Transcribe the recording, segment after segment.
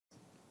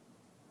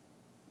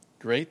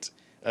Great.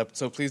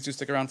 So please do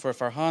stick around for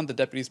Farhan, the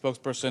deputy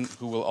spokesperson,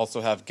 who will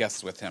also have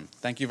guests with him.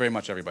 Thank you very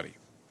much, everybody.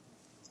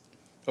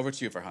 Over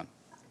to you, Farhan.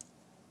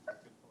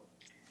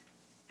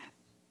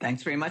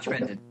 Thanks very much,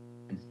 Brendan.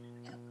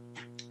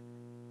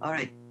 All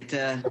right.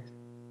 Good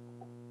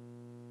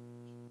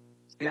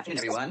afternoon,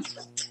 everyone.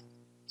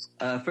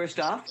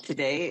 First off,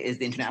 today is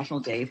the International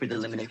Day for the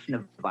Elimination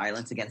of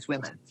Violence against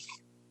Women.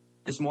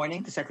 This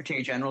morning, the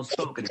Secretary General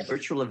spoke at a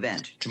virtual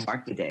event to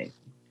mark the day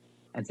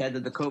and said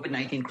that the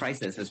COVID-19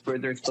 crisis has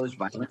further exposed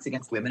violence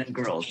against women and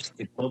girls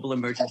to a global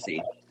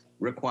emergency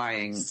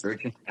requiring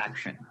urgent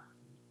action.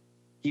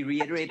 He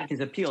reiterated his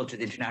appeal to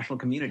the international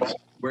community to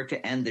work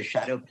to end the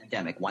shadow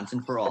pandemic once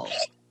and for all,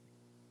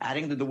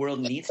 adding that the world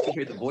needs to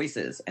hear the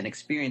voices and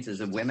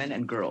experiences of women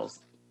and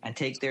girls and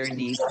take their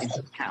needs into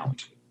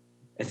account,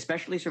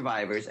 especially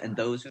survivors and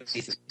those who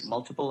face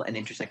multiple and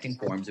intersecting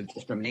forms of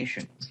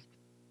discrimination.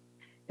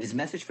 In his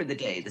message for the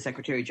day, the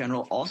Secretary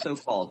General also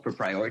called for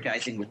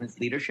prioritizing women's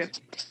leadership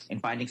in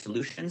finding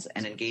solutions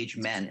and engage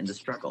men in the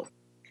struggle.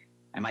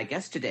 And my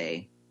guest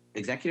today, the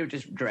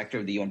Executive Director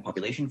of the UN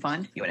Population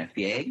Fund,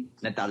 UNFPA,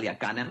 Natalia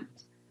Kanem,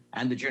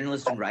 and the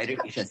journalist and writer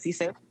Isha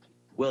Sise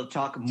will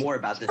talk more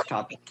about this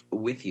topic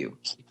with you.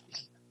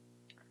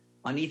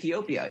 On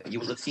Ethiopia,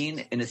 you will have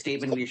seen in a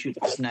statement we issued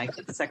last night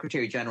that the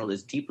Secretary General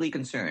is deeply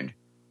concerned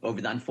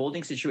over the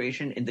unfolding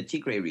situation in the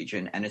Tigray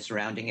region and its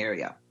surrounding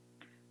area.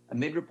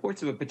 Amid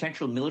reports of a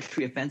potential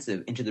military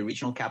offensive into the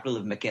regional capital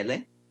of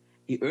Mekelle,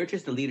 he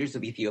urges the leaders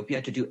of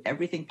Ethiopia to do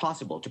everything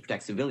possible to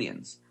protect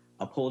civilians,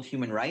 uphold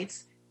human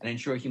rights, and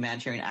ensure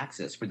humanitarian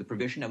access for the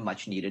provision of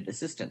much-needed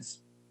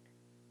assistance.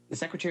 The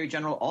Secretary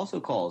General also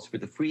calls for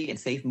the free and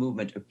safe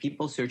movement of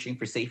people searching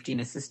for safety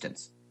and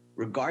assistance,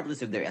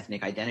 regardless of their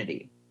ethnic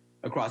identity,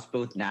 across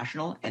both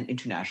national and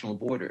international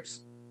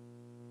borders.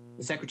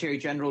 The Secretary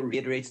General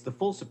reiterates the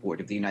full support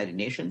of the United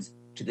Nations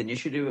to the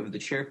initiative of the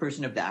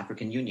Chairperson of the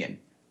African Union,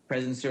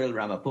 President Cyril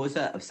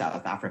Ramaphosa of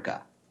South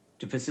Africa,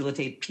 to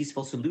facilitate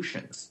peaceful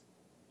solutions.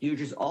 He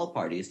urges all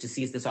parties to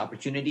seize this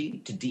opportunity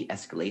to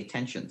de-escalate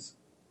tensions.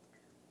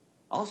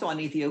 Also on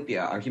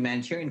Ethiopia, our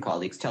humanitarian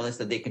colleagues tell us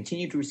that they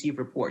continue to receive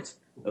reports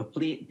of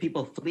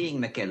people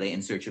fleeing Mekelle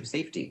in search of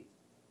safety.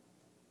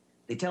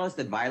 They tell us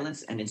that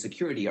violence and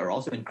insecurity are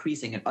also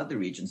increasing in other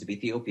regions of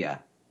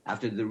Ethiopia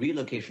after the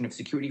relocation of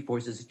security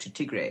forces to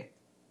Tigray,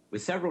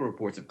 with several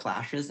reports of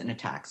clashes and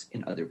attacks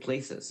in other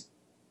places.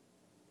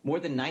 More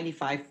than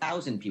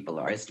 95,000 people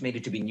are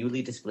estimated to be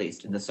newly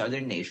displaced in the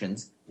southern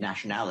nations,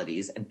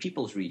 nationalities, and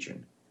peoples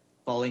region,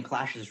 following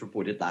clashes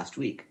reported last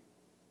week.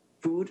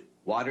 Food,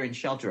 water, and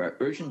shelter are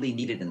urgently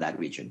needed in that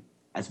region,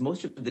 as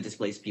most of the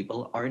displaced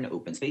people are in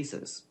open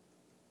spaces.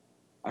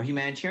 Our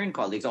humanitarian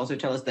colleagues also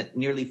tell us that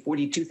nearly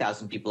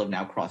 42,000 people have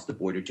now crossed the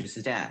border to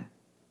Sudan.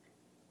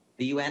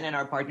 The UN and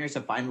our partners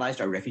have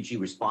finalized our refugee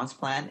response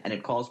plan, and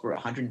it calls for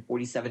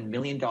 $147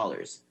 million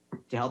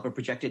to help a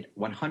projected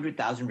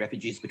 100,000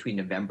 refugees between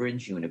November and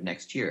June of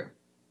next year.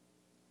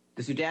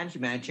 The Sudan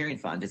Humanitarian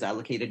Fund has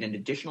allocated an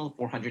additional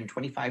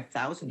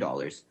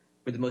 $425,000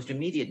 for the most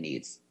immediate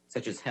needs,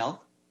 such as health,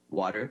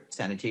 water,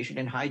 sanitation,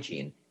 and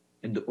hygiene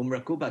in the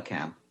Kuba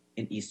camp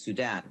in East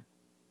Sudan.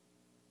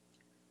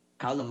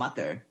 Kaula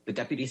Matar, the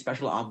Deputy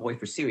Special Envoy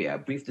for Syria,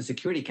 briefed the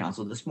Security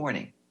Council this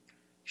morning.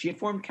 She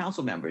informed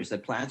Council members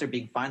that plans are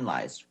being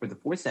finalized for the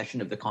fourth session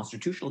of the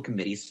Constitutional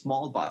Committee's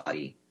small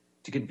body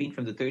to convene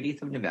from the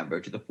 30th of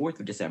November to the 4th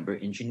of December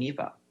in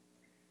Geneva.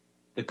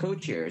 The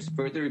co-chairs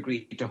further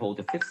agreed to hold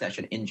a fifth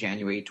session in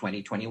January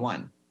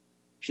 2021.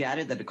 She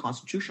added that a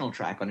constitutional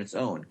track on its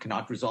own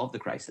cannot resolve the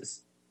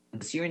crisis,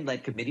 and the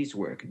Syrian-led committee's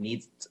work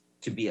needs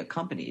to be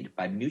accompanied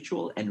by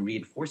mutual and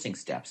reinforcing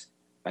steps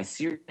by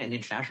Syrian and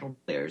international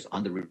players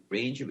on the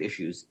range of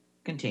issues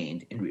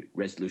contained in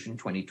Resolution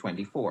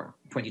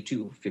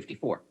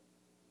 2254.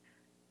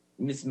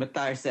 Ms.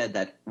 Makhtar said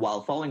that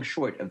while falling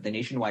short of the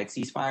nationwide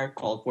ceasefire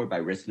called for by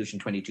Resolution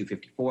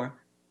 2254,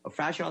 a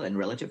fragile and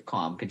relative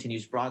calm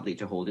continues broadly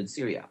to hold in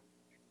Syria.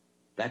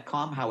 That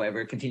calm,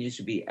 however, continues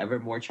to be ever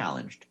more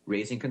challenged,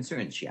 raising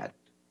concerns, she added.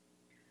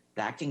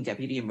 The acting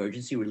Deputy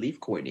Emergency Relief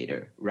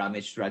Coordinator,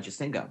 Ramesh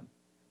Rajasingam,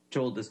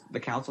 told the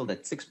Council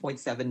that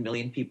 6.7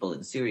 million people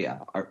in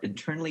Syria are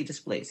internally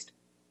displaced,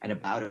 and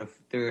about a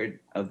third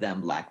of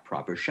them lack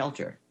proper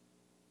shelter.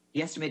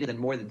 He estimated that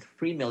more than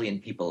 3 million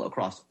people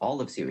across all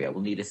of Syria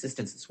will need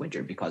assistance this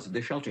winter because of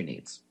their shelter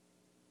needs.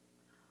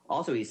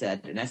 Also, he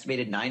said, an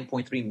estimated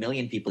 9.3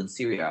 million people in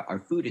Syria are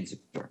food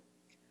insecure.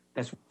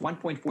 That's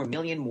 1.4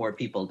 million more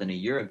people than a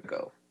year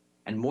ago,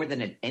 and more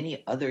than at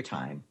any other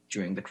time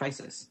during the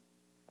crisis.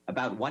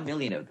 About 1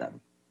 million of them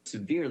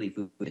severely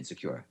food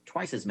insecure,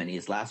 twice as many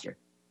as last year,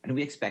 and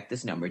we expect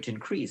this number to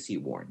increase, he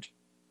warned.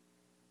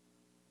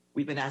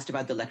 We've been asked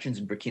about the elections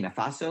in Burkina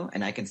Faso,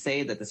 and I can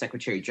say that the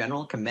Secretary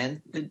General commends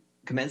the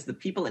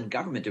people and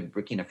government of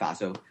Burkina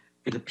Faso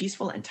for the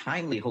peaceful and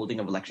timely holding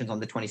of elections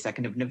on the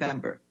 22nd of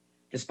November,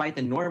 despite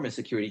the enormous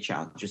security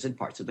challenges in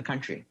parts of the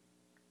country.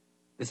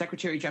 The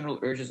Secretary General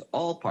urges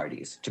all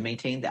parties to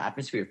maintain the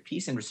atmosphere of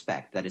peace and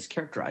respect that has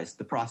characterized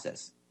the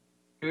process.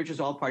 He urges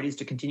all parties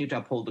to continue to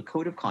uphold the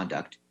code of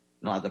conduct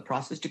and allow the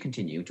process to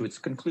continue to its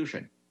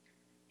conclusion.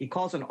 He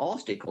calls on all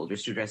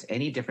stakeholders to address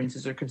any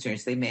differences or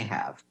concerns they may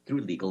have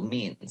through legal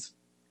means.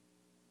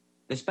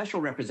 The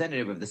special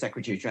representative of the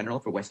Secretary General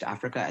for West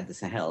Africa and the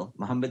Sahel,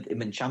 Mohammed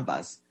Ibn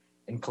Chambas,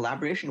 in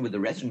collaboration with the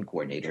resident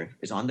coordinator,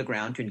 is on the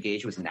ground to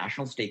engage with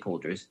national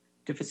stakeholders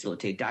to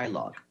facilitate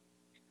dialogue.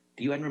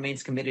 The UN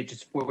remains committed to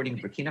supporting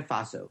Burkina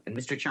Faso, and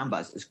Mr.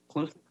 Chambas is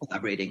closely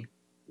collaborating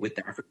with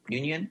the African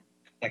Union,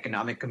 the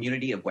Economic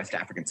Community of West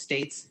African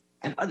States,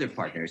 and other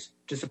partners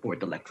to support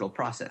the electoral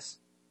process.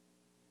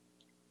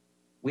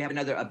 We have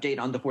another update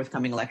on the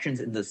forthcoming elections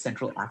in the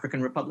Central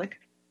African Republic.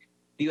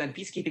 The UN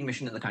peacekeeping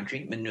mission in the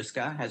country,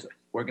 MINUSCA, has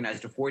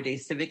organized a 4-day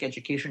civic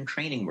education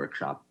training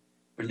workshop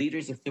for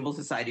leaders of civil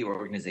society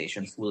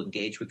organizations who will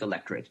engage with the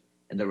electorate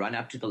in the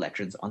run-up to the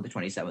elections on the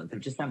 27th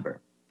of December.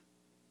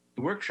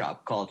 The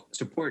workshop, called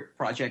Support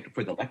Project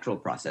for the Electoral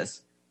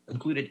Process,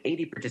 included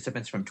 80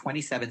 participants from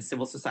 27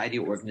 civil society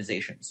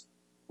organizations,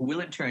 who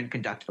will in turn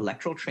conduct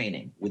electoral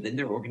training within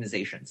their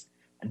organizations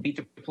and be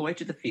deployed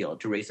to the field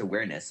to raise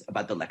awareness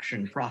about the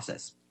election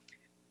process.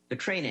 The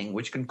training,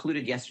 which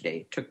concluded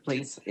yesterday, took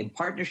place in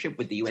partnership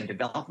with the UN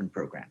Development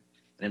Program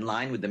and in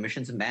line with the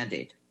mission's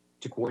mandate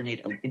to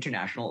coordinate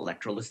international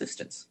electoral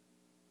assistance.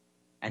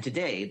 And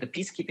today, the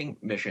peacekeeping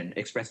mission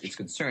expressed its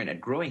concern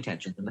at growing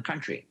tensions in the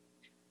country.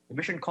 The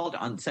mission called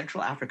on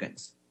Central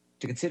Africans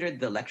to consider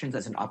the elections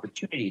as an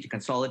opportunity to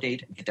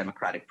consolidate the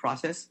democratic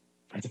process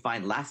and to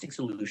find lasting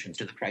solutions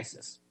to the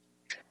crisis.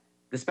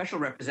 The special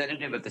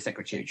representative of the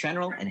Secretary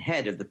General and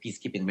head of the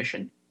peacekeeping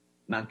mission,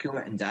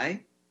 Mankura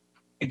Ndai,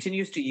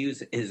 continues to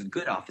use his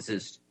good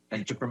offices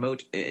and to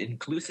promote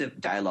inclusive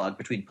dialogue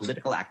between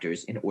political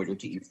actors in order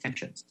to ease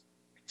tensions.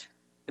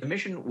 The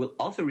mission will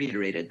also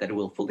reiterate that it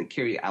will fully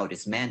carry out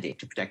its mandate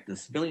to protect the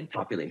civilian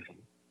population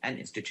and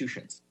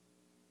institutions.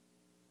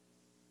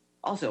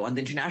 Also, on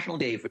the International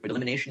Day for the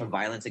Elimination of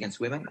Violence Against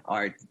Women,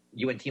 our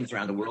UN teams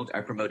around the world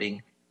are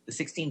promoting the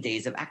 16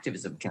 Days of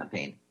Activism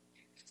campaign.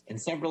 In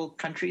several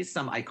countries,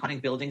 some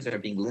iconic buildings are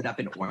being lit up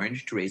in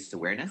orange to raise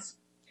awareness.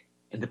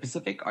 In the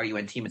Pacific, our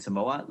UN team in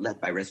Samoa, led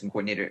by resident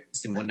coordinator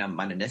Simona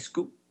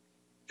Mananescu,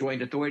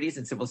 joined authorities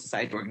and civil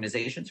society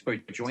organizations for a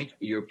joint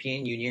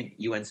European Union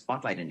UN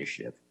Spotlight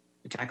initiative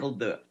to tackle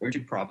the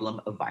urgent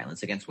problem of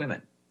violence against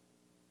women.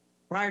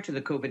 Prior to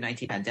the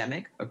COVID-19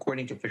 pandemic,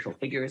 according to official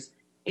figures,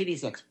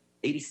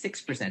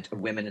 86% of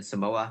women in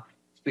Samoa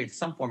experienced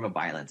some form of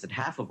violence, and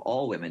half of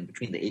all women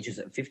between the ages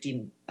of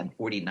 15 and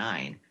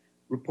 49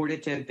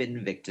 reported to have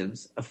been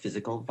victims of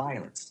physical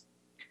violence.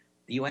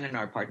 The UN and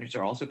our partners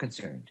are also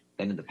concerned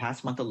that in the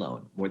past month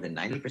alone, more than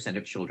 90%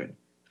 of children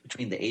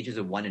between the ages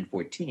of 1 and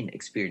 14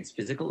 experienced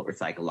physical or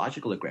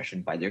psychological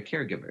aggression by their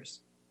caregivers.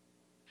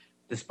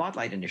 The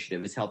Spotlight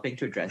initiative is helping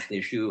to address the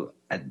issue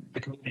at the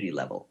community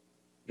level.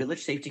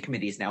 Village safety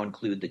committees now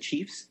include the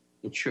chiefs,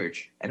 the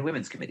church, and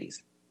women's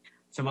committees.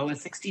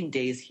 Samoa's 16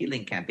 Days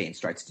Healing campaign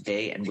starts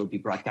today and will be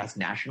broadcast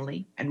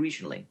nationally and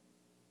regionally.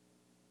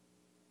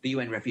 The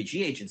UN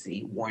Refugee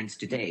Agency warns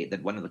today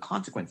that one of the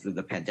consequences of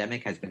the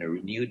pandemic has been a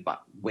renewed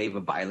wave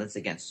of violence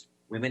against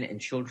women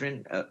and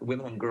children,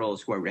 women and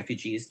girls who are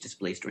refugees,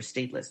 displaced, or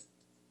stateless.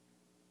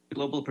 The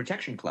Global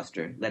Protection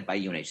Cluster, led by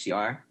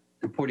UNHCR,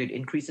 reported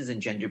increases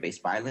in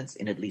gender-based violence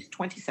in at least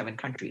 27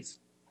 countries.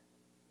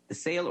 The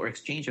sale or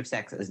exchange of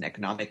sex as an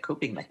economic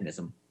coping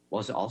mechanism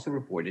was also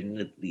reported in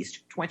at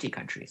least 20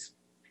 countries.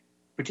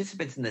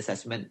 Participants in the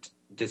assessment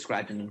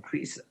described an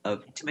increase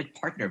of intimate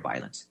partner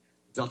violence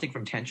resulting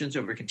from tensions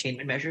over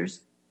containment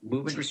measures,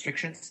 movement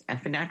restrictions, and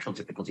financial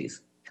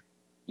difficulties.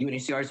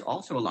 UNHCR is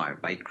also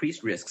alarmed by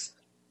increased risks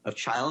of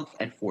child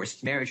and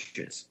forced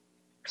marriages.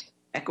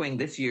 Echoing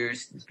this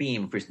year's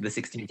theme for the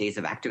 16 Days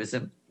of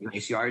Activism,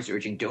 UNHCR is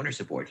urging donor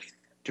support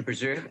to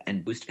preserve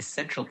and boost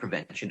essential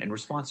prevention and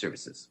response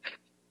services.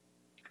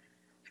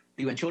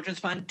 The UN Children's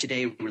Fund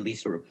today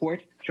released a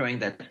report showing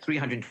that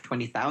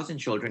 320,000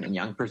 children and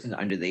young persons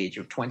under the age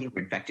of 20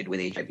 were infected with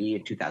HIV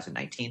in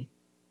 2019.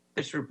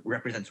 This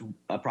represents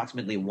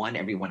approximately 1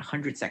 every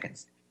 100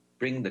 seconds,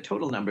 bringing the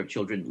total number of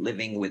children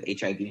living with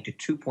HIV to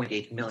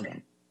 2.8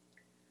 million.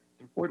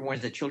 The report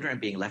warns that children are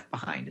being left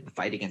behind in the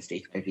fight against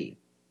HIV.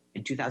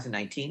 In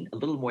 2019, a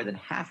little more than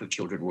half of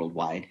children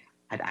worldwide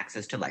had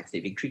access to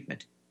life-saving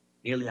treatment.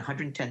 Nearly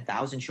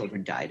 110,000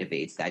 children died of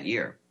AIDS that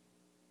year.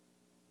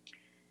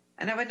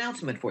 And I have an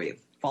announcement for you.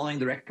 Following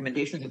the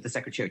recommendations of the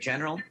Secretary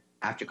General,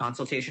 after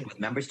consultation with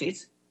member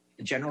states,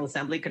 the General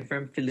Assembly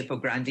confirmed Filippo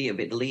Grandi of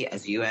Italy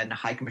as UN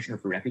High Commissioner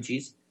for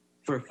Refugees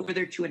for a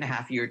further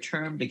 2.5-year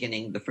term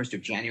beginning the 1st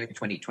of January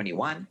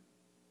 2021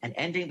 and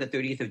ending the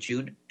 30th of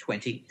June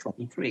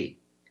 2023.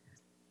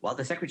 While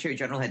the Secretary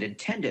General had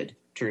intended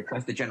to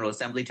request the General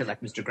Assembly to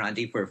elect Mr.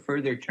 Grandi for a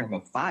further term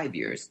of 5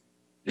 years,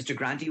 Mr.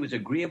 Grandi was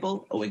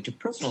agreeable, owing to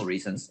personal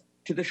reasons,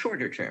 to the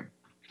shorter term.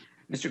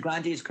 Mr.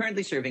 Grandi is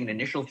currently serving an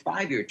initial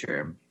 5-year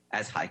term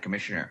as High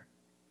Commissioner.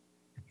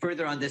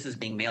 Further on this is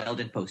being mailed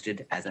and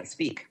posted as I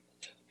speak.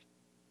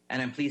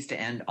 And I'm pleased to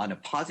end on a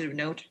positive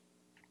note.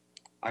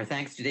 Our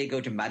thanks today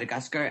go to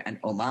Madagascar and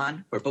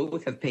Oman, where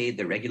both have paid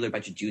their regular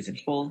budget dues in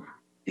full.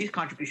 These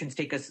contributions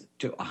take us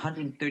to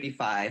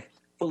 135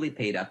 fully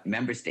paid up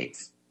member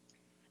states.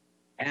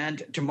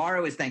 And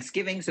tomorrow is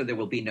Thanksgiving, so there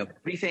will be no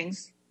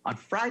briefings. On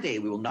Friday,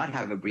 we will not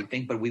have a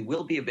briefing, but we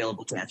will be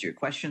available to answer your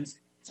questions.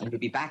 And we'll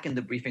be back in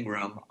the briefing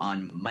room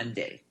on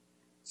Monday.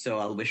 So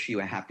I'll wish you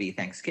a happy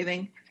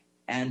Thanksgiving.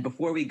 And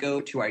before we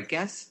go to our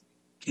guests,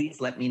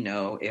 please let me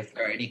know if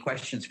there are any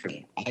questions for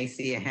me. I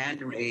see a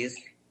hand raised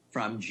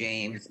from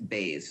James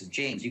Bays.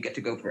 James, you get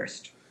to go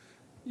first.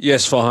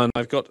 Yes, Farhan.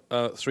 I've got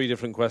three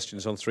different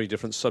questions on three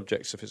different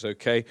subjects, if it's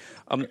okay.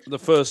 The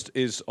first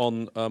is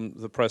on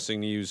the pressing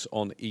news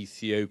on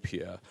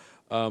Ethiopia.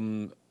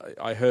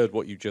 I heard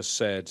what you just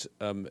said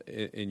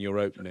in your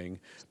opening,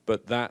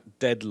 but that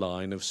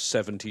deadline of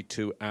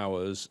 72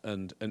 hours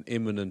and an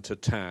imminent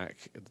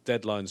attack, the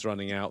deadline's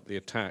running out, the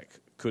attack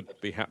could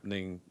be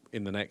happening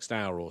in the next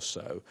hour or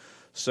so.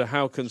 So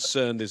how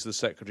concerned is the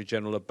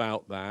Secretary-General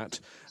about that?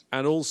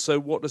 And also,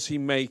 what does he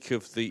make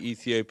of the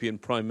Ethiopian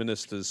Prime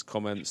Minister's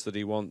comments that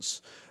he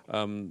wants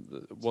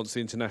the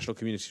international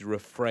community to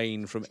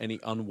refrain from any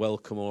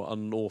unwelcome or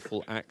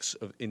unlawful acts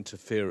of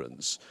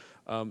interference?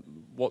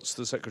 What's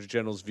the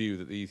Secretary-General's view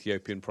that the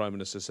Ethiopian Prime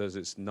Minister says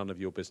it's none of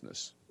your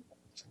business?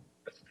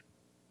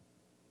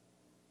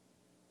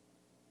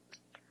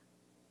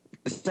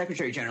 The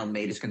Secretary-General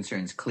made his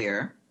concerns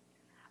clear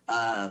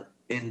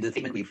in the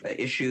statement we've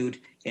issued,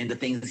 in the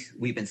things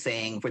we've been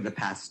saying for the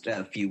past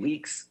few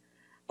weeks.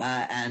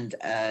 And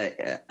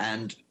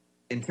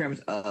in terms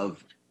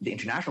of the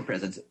international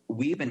presence,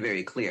 we've been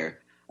very clear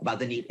about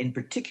the need, in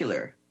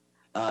particular,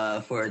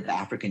 for the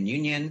African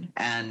Union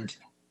and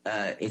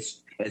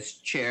its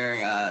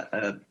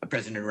chair,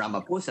 President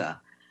Ramaphosa,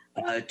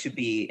 to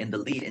be in the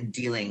lead in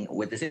dealing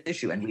with this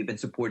issue. And we've been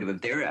supportive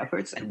of their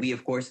efforts. And we,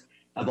 of course,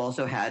 have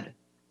also had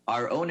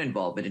our own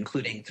involvement,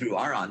 including through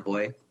our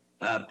envoy,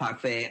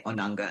 Parfait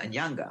Onanga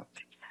Nyanga.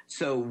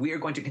 So we are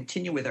going to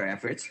continue with our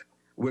efforts.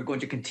 We're going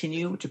to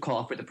continue to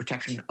call for the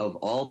protection of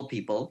all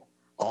people,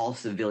 all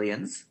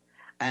civilians,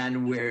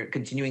 and we're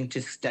continuing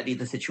to study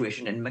the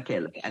situation in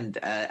Mekelle. And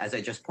as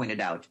I just pointed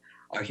out,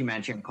 our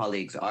humanitarian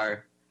colleagues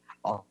are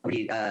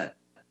already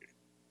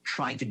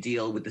trying to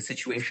deal with the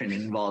situation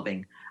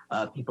involving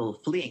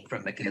people fleeing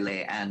from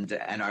Mekelle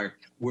and our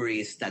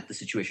worries that the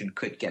situation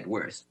could get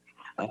worse.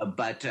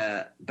 But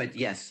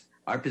yes,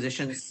 our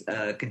positions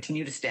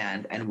continue to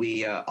stand, and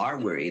we are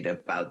worried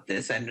about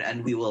this,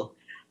 and we will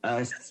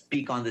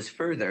speak on this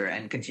further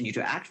and continue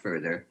to act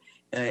further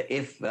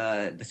if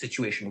the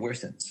situation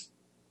worsens.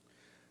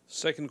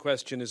 Second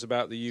question is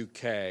about the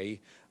UK.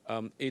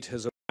 It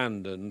has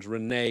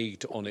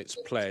reneged on its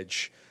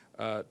pledge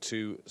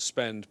to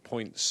spend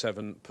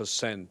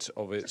 0.7%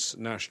 of its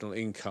national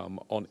income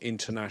on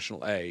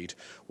international aid.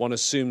 One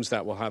assumes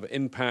that will have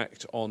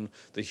impact on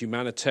the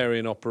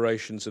humanitarian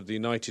operations of the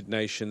United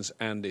Nations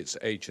and its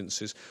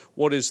agencies.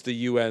 What is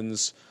the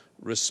UN's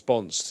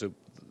response to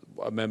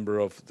a member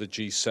of the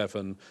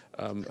G7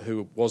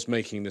 who was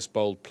making this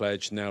bold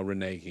pledge, now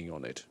reneging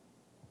on it?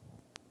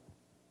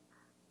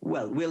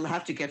 Well, we'll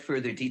have to get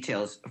further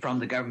details from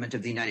the government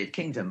of the United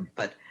Kingdom,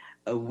 but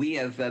we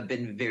have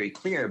been very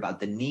clear about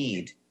the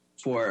need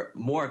for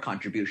more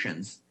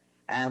contributions,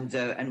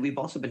 and we've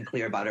also been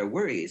clear about our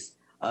worries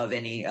of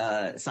any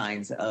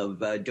signs of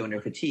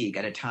donor fatigue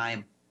at a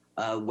time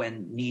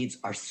when needs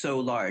are so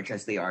large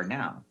as they are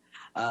now.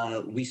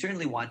 We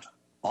certainly want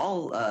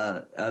all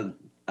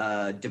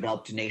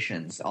developed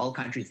nations, all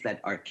countries that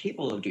are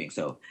capable of doing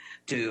so,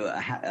 to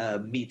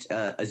meet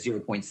a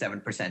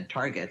 0.7%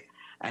 target,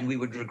 and we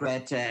would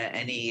regret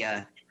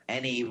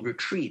any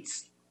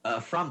retreats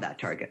from that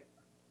target.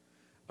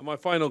 And my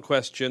final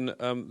question,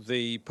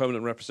 the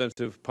permanent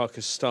representative of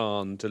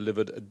Pakistan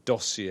delivered a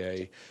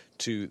dossier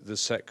to the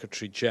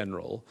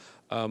Secretary-General,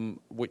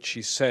 which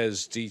he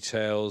says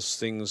details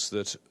things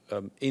that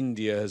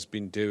India has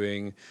been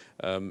doing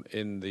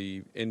in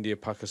the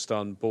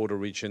India-Pakistan border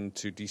region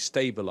to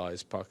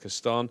destabilize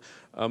Pakistan.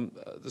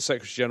 The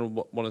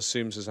Secretary-General, one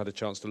assumes, has had a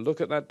chance to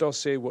look at that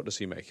dossier. What does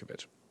he make of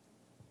it?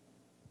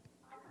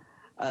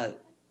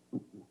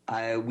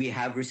 We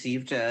have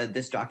received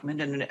this document,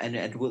 and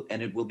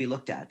it will be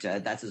looked at.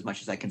 That's as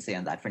much as I can say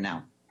on that for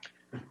now.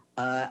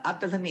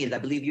 Abdulhamid, I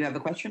believe you have a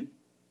question?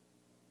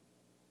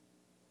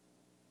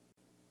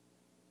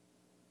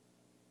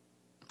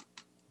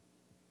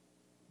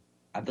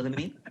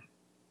 Abdulhamid?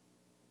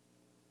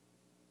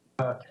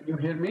 Can you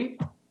hear me?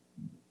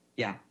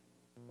 Yeah.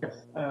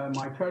 Yes.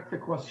 My first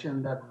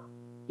question that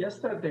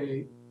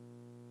yesterday,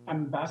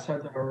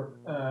 Ambassador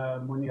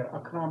Munir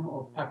Akram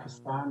of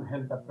Pakistan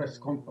held a press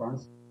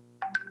conference,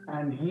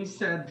 and he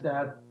said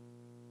that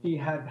he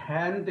had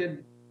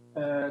handed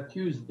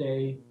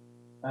Tuesday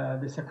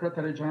the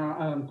Secretary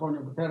General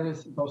Antonio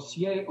Guterres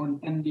dossier on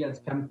India's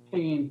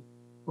campaign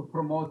to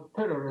promote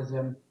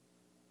terrorism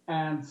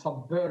and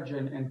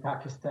subversion in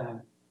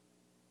Pakistan,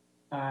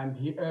 and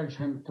he urged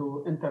him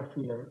to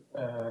interfere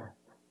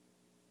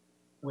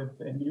with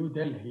New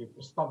Delhi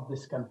to stop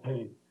this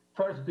campaign.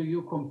 First, do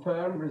you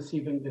confirm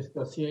receiving this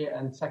dossier?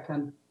 And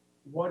second,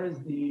 what is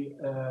the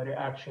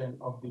reaction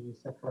of the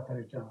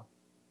Secretary General?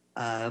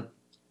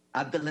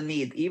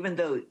 Abdelhamid, even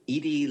though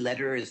Edie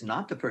Lederer is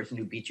not the person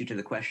who beat you to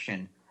the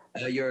question,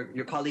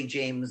 your colleague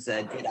James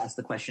did ask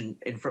the question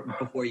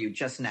before you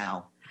just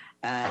now.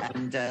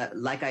 And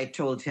like I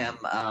told him,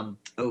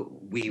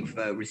 we've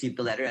received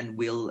the letter and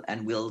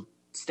we'll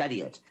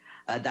study it.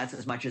 That's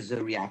as much as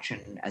a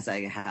reaction as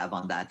I have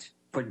on that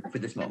for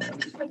this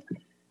moment.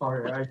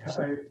 Sorry,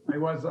 I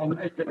was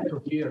unable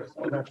to hear,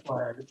 so that's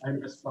why I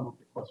missed some of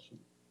the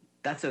questions.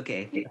 That's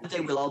okay.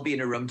 We'll all be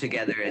in a room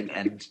together,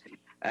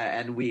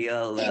 and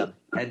we'll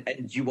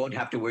and you won't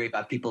have to worry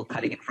about people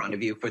cutting in front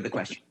of you for the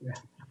question.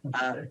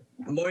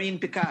 Maureen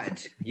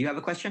Picard, you have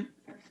a question?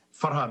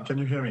 Farhan, can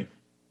you hear me?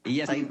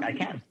 Yes, I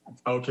can.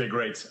 Okay,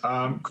 great.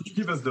 Could you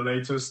give us the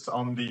latest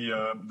on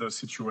the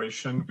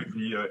situation with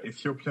the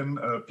Ethiopian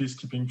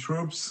peacekeeping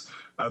troops,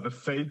 the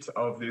fate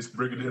of this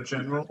Brigadier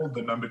General,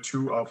 the number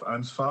 2 of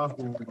UNSFA,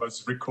 who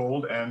was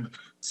recalled and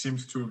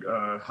seems to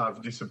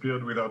have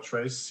disappeared without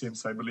trace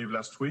since, I believe,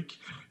 last week?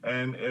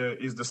 And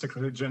is the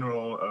Secretary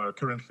General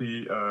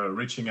currently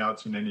reaching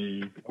out in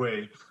any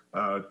way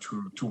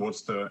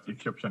towards the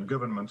Ethiopian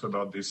government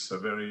about this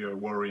very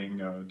worrying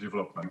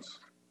development?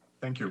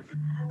 Thank you.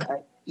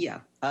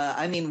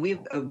 I mean,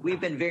 we've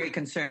been very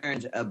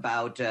concerned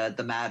about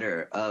the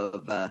matter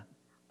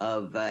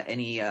of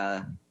any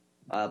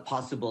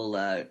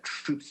possible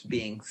troops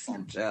being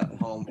sent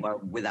home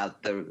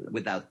without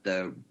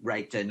the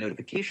right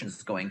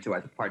notifications going to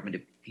our Department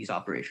of Peace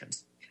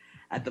Operations.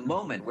 At the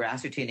moment, we're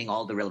ascertaining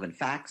all the relevant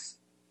facts,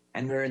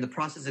 and we're in the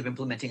process of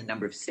implementing a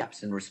number of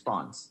steps in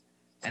response.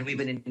 And we've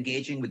been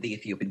engaging with the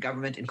Ethiopian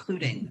government,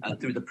 including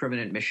through the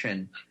permanent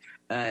mission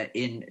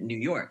in New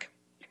York.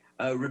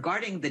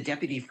 Regarding the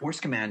deputy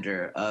force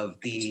commander of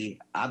the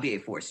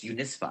Abyei force,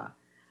 UNISFA,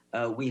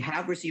 we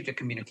have received a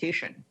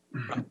communication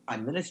from the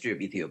Prime Minister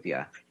of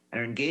Ethiopia and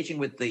are engaging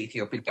with the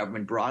Ethiopian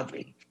government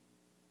broadly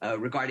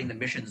regarding the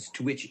missions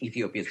to which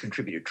Ethiopia has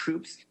contributed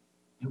troops.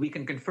 And we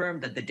can confirm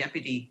that the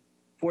deputy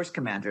force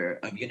commander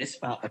of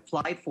UNISFA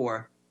applied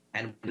for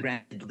and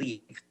granted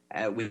leave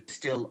was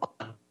still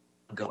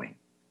ongoing.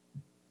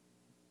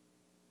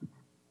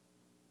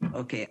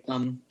 Okay.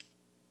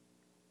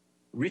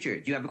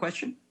 Richard, do you have a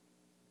question?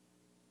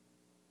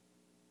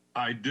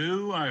 I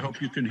do. I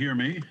hope you can hear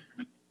me.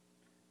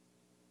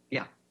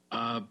 Yeah.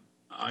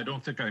 I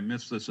don't think I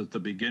missed this at the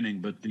beginning,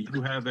 but do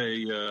you have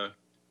a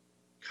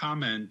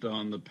comment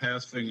on the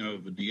passing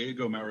of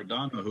Diego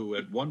Maradona, who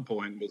at one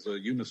point was a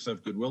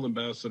UNICEF Goodwill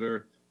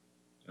Ambassador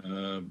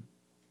in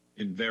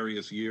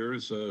various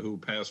years, who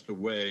passed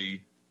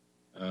away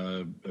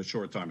a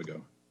short time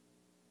ago?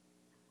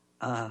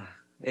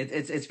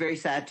 It's very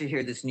sad to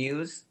hear this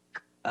news.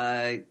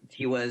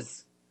 He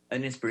was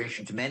an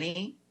inspiration to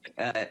many.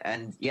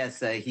 And yes,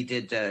 he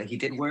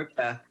did work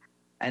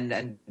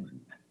and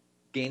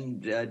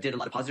did a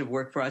lot of positive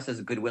work for us as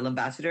a goodwill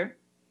ambassador.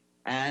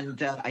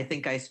 And I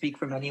think I speak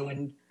for many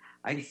when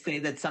I say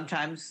that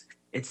sometimes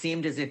it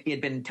seemed as if he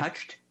had been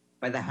touched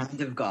by the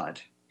hand of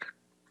God.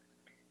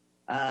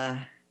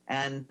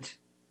 And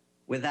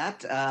with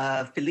that,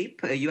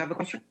 Philippe, you have a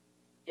question?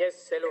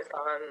 Yes, hello,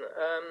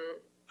 Farhan.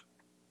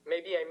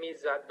 Maybe I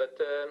missed that, but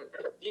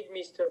did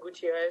Mr.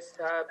 Gutierrez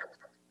have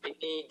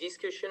any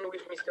discussion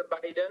with Mr.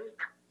 Biden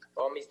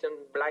or Mr.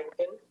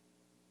 Blinken?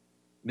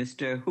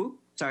 Mr. who?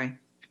 Sorry.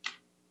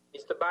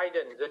 Mr.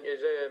 Biden,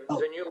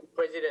 the new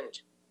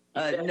president.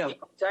 No.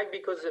 It's like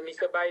because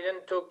Mr.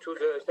 Biden talked to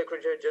the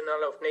Secretary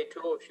General of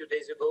NATO a few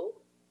days ago,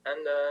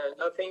 and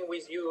nothing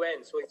with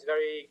UN, so it's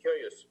very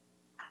curious.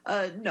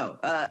 No,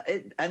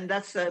 and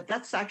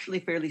that's actually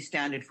fairly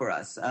standard for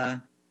us.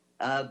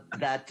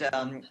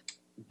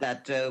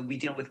 That we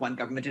deal with one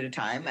government at a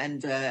time,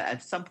 and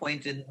at some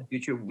point in the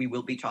future, we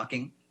will be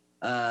talking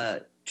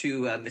to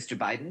Mr.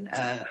 Biden.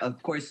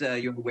 Of course,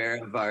 you're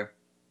aware of our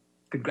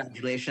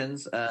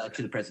congratulations to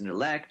the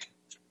president-elect.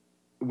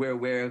 We're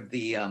aware of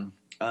the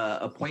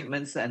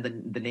appointments and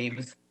the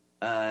names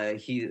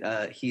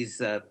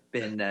he's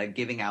been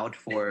giving out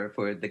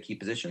for the key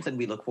positions, and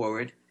we look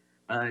forward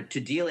to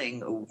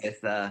dealing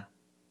with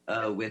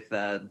Mr.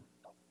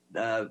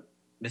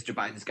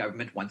 Biden's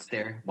government once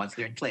they're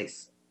in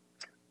place.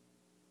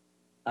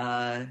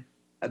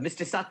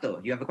 Mr. Sato,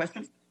 you have a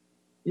question?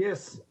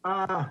 Yes.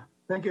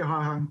 Thank you,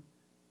 Farhan.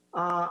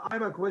 I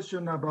have a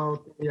question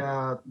about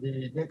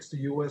the next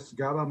U.S.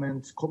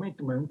 government's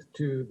commitment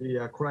to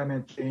the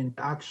climate change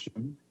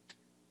action.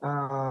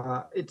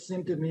 It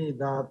seemed to me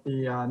that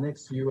the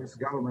next U.S.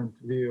 government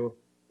will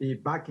be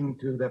backing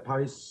to the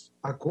Paris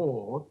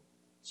Accord.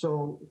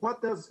 So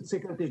what does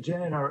Secretary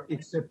General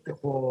expect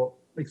for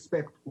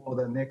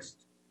the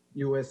next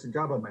U.S.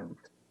 government?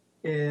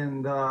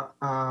 And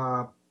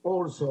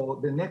also,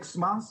 the next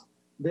month,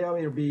 there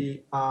will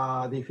be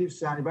the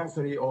 5th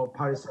anniversary of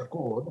Paris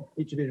Accord,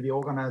 which will be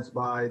organized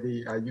by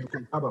the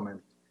UK government.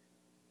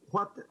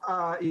 What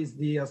is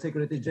the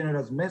Secretary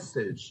General's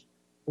message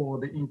for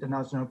the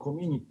international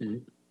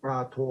community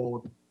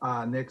toward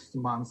next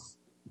month's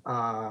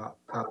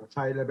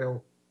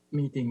high-level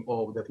meeting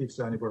of the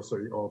 5th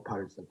anniversary of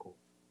Paris Accord?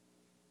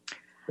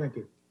 Thank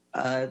you.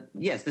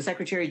 Yes, the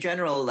Secretary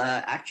General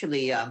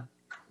actually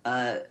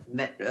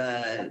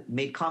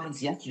made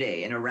comments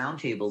yesterday in a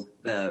roundtable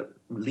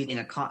leading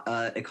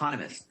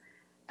economists.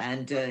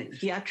 And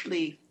he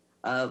actually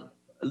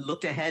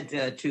looked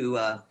ahead to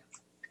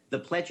the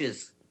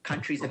pledges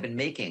countries have been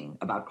making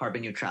about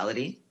carbon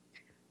neutrality,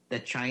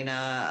 that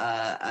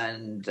China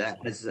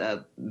has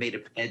made a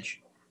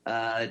pledge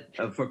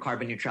for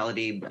carbon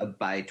neutrality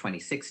by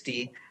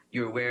 2060.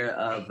 You're aware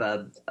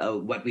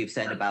of what we've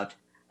said about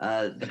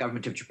the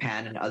government of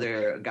Japan and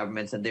other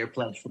governments and their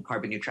pledge for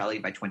carbon neutrality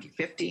by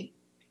 2050.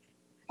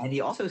 And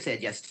he also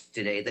said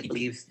yesterday that he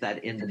believes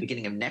that in the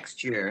beginning of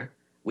next year,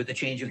 with the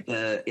change in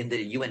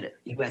the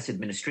U.S.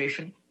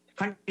 administration,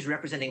 countries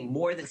representing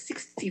more than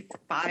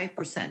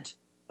 65%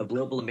 of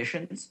global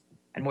emissions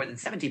and more than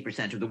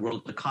 70% of the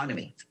world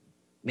economy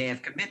may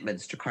have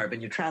commitments to carbon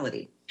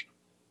neutrality.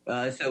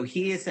 So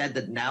he has said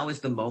that now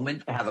is the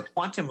moment to have a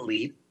quantum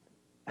leap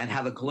and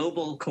have a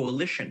global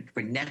coalition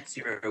for net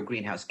zero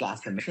greenhouse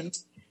gas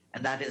emissions.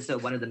 And that is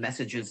one of the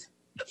messages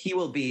he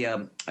will be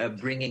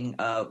bringing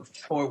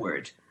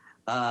forward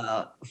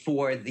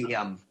for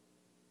the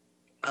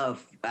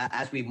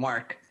as we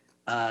mark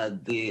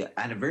the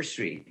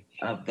anniversary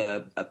of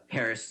the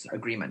Paris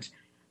Agreement.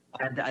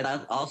 And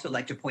I'd also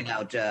like to point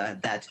out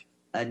that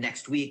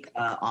next week,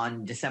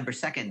 on December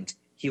 2nd,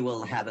 he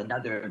will have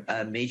another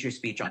major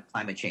speech on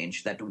climate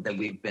change that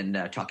we've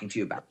been talking to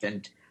you about.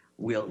 And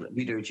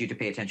we'd urge you to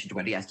pay attention to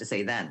what he has to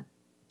say then.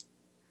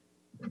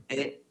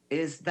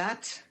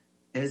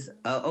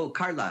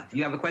 Carla,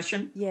 you have a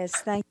question? Yes,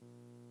 thank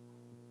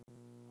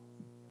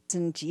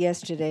you.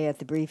 Yesterday at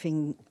the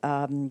briefing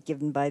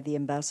given by the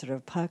ambassador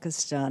of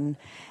Pakistan,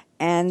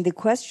 and the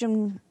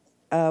question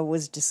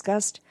was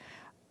discussed.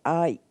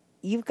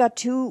 You've got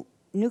two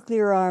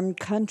nuclear-armed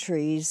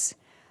countries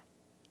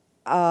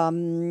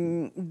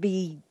between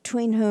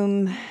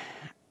whom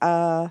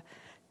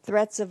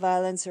threats of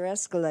violence are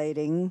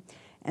escalating,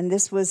 and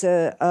this was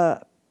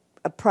a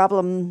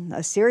problem,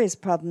 a serious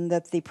problem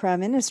that the Prime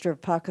Minister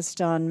of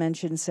Pakistan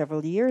mentioned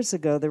several years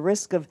ago. The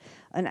risk of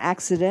an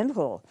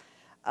accidental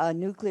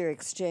nuclear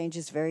exchange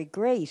is very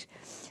great.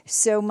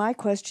 So my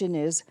question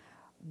is,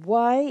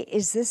 why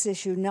is this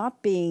issue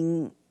not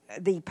being,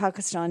 the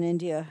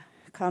Pakistan-India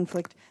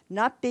conflict,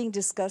 not being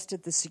discussed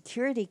at the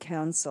Security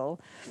Council,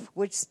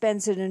 which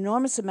spends an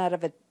enormous amount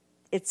of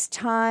its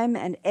time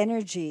and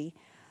energy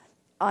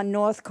on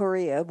North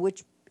Korea,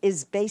 which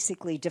is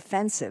basically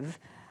defensive,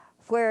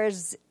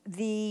 whereas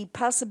the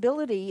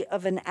possibility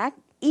of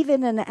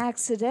even an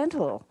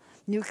accidental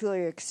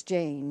nuclear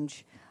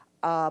exchange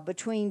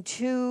between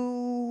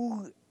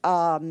two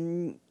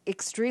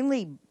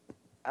extremely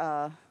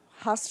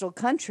hostile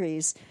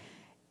countries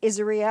is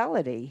a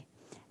reality.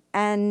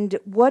 And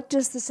what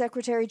does the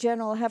Secretary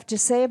General have to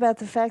say about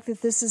the fact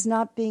that this is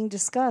not being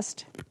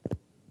discussed?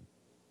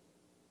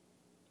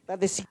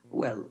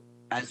 Well,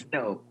 as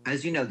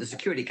you know, the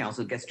Security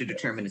Council gets to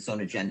determine its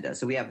own agenda,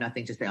 so we have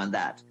nothing to say on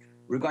that.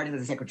 Regarding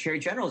the Secretary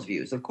General's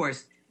views, of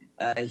course,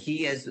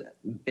 he has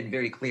been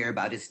very clear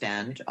about his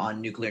stand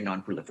on nuclear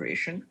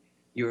non-proliferation.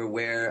 You're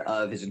aware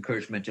of his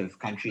encouragement of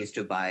countries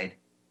to abide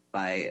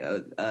by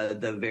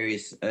the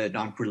various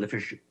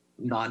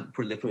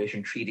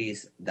non-proliferation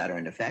treaties that are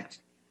in effect,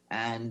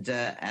 and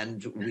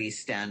we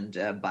stand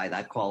by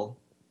that call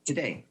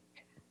today.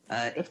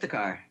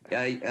 Iftikhar,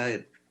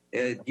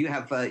 you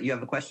have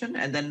a question,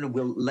 and then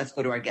let's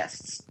go to our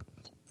guests.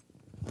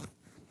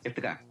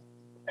 Iftikhar.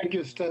 Thank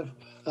you, Steph.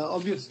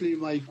 Obviously,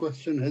 my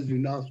question has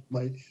been asked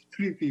by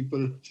three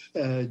people,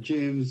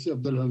 James,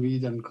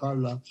 Abdulhamid, and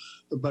Carla.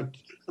 But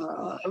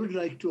I would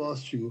like to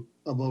ask you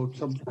about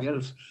something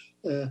else.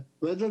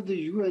 Whether the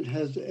UN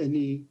has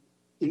any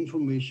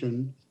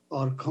information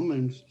or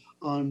comments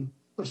on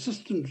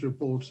persistent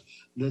reports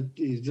that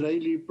the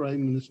Israeli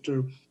Prime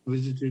Minister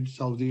visited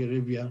Saudi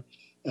Arabia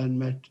and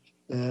met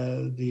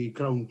the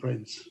Crown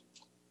Prince.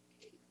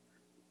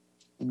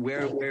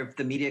 We're aware of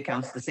the media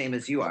accounts the same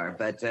as you are,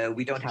 but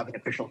we don't have an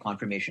official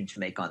confirmation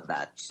to make on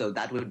that. So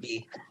that would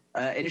be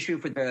an issue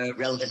for the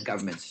relevant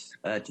governments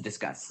to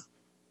discuss.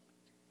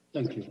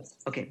 Thank you.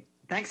 Okay.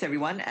 Thanks,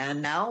 everyone.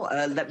 And now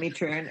let me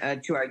turn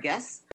to our guests.